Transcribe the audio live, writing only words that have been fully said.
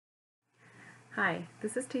Hi,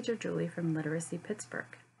 this is Teacher Julie from Literacy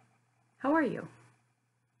Pittsburgh. How are you?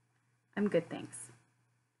 I'm good, thanks.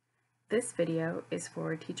 This video is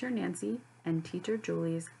for Teacher Nancy and Teacher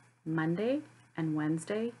Julie's Monday and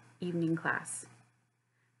Wednesday evening class.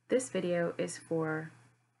 This video is for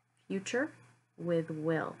future with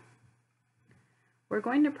will. We're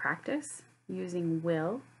going to practice using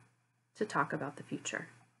will to talk about the future.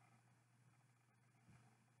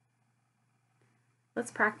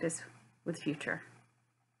 Let's practice with future.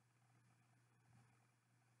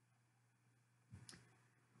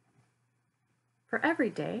 For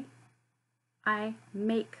every day, I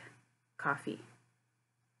make coffee.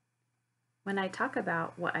 When I talk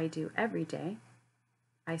about what I do every day,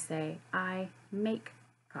 I say I make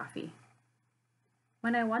coffee.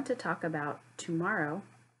 When I want to talk about tomorrow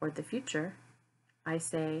or the future, I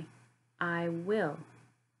say I will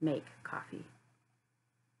make coffee.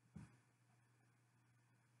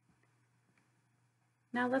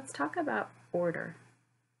 Now let's talk about order.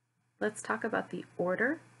 Let's talk about the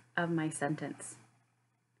order of my sentence.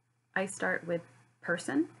 I start with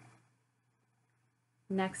person,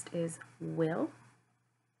 next is will,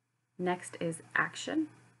 next is action,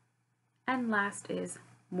 and last is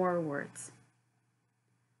more words.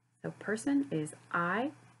 So person is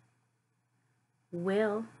I,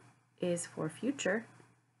 will is for future,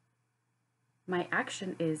 my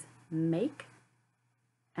action is make,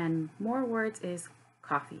 and more words is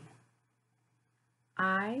coffee.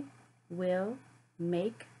 I will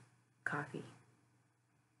make coffee.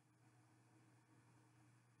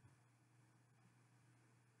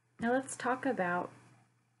 Now let's talk about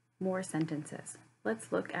more sentences.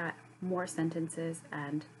 Let's look at more sentences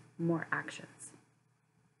and more actions.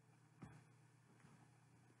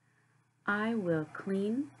 I will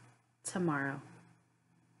clean tomorrow.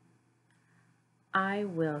 I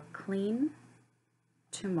will clean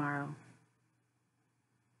tomorrow.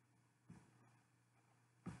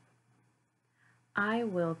 I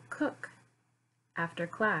will cook after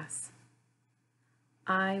class.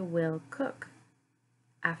 I will cook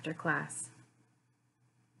after class.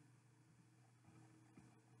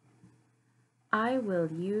 I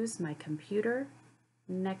will use my computer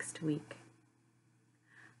next week.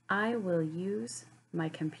 I will use my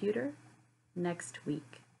computer next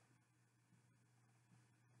week.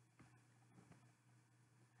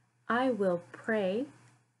 I will pray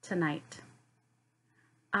tonight.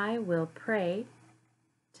 I will pray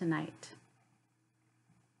tonight.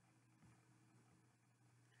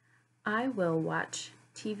 I will watch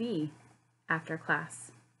TV after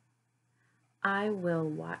class. I will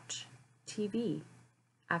watch TV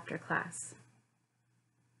after class.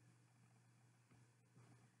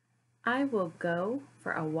 I will go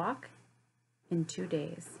for a walk in 2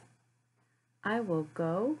 days. I will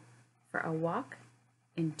go for a walk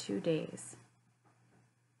in 2 days.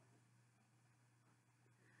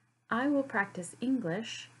 I will practice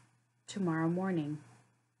English tomorrow morning.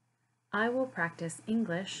 I will practice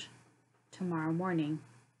English tomorrow morning.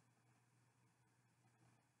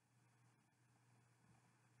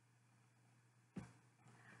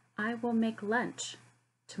 I will make lunch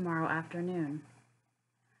tomorrow afternoon.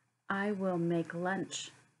 I will make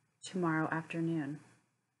lunch tomorrow afternoon.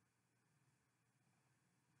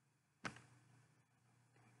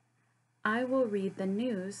 I will read the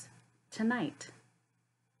news tonight.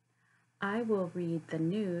 I will read the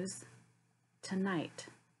news tonight.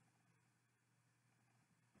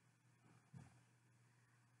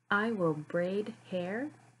 I will braid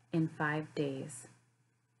hair in 5 days.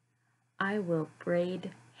 I will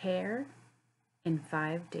braid hair in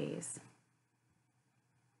 5 days.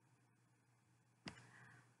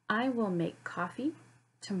 I will make coffee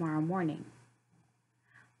tomorrow morning.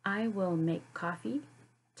 I will make coffee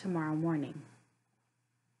tomorrow morning.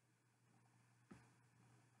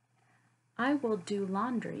 I will do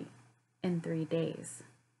laundry in 3 days.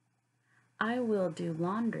 I will do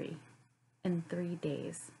laundry in 3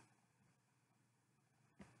 days.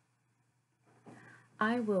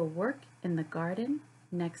 I will work in the garden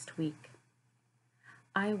next week.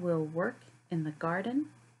 I will work in the garden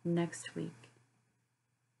next week.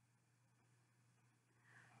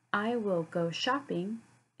 I will go shopping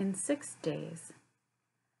in 6 days.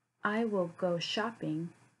 I will go shopping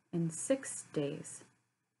in 6 days.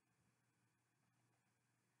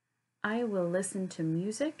 I will listen to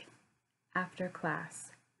music after class.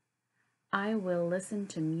 I will listen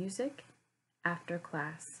to music after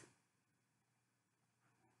class.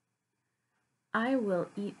 I will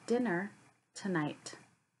eat dinner tonight.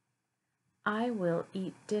 I will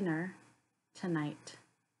eat dinner tonight.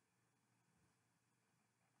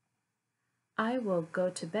 I will go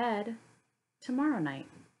to bed tomorrow night.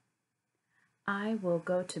 I will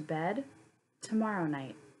go to bed tomorrow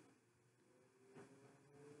night.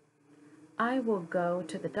 I will go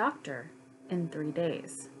to the doctor in 3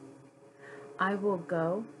 days. I will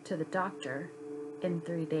go to the doctor in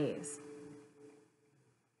 3 days.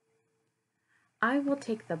 I will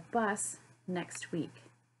take the bus next week.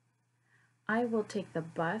 I will take the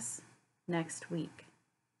bus next week.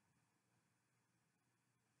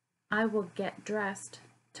 I will get dressed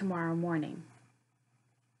tomorrow morning.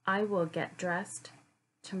 I will get dressed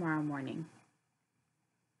tomorrow morning.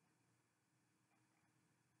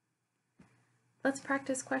 Let's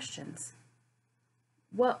practice questions.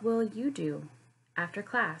 What will you do after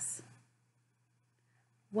class?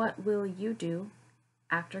 What will you do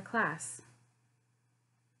after class?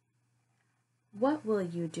 What will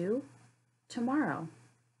you do tomorrow?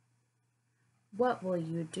 What will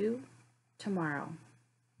you do tomorrow?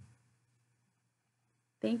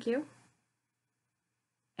 Thank you,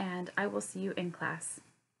 and I will see you in class.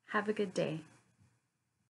 Have a good day.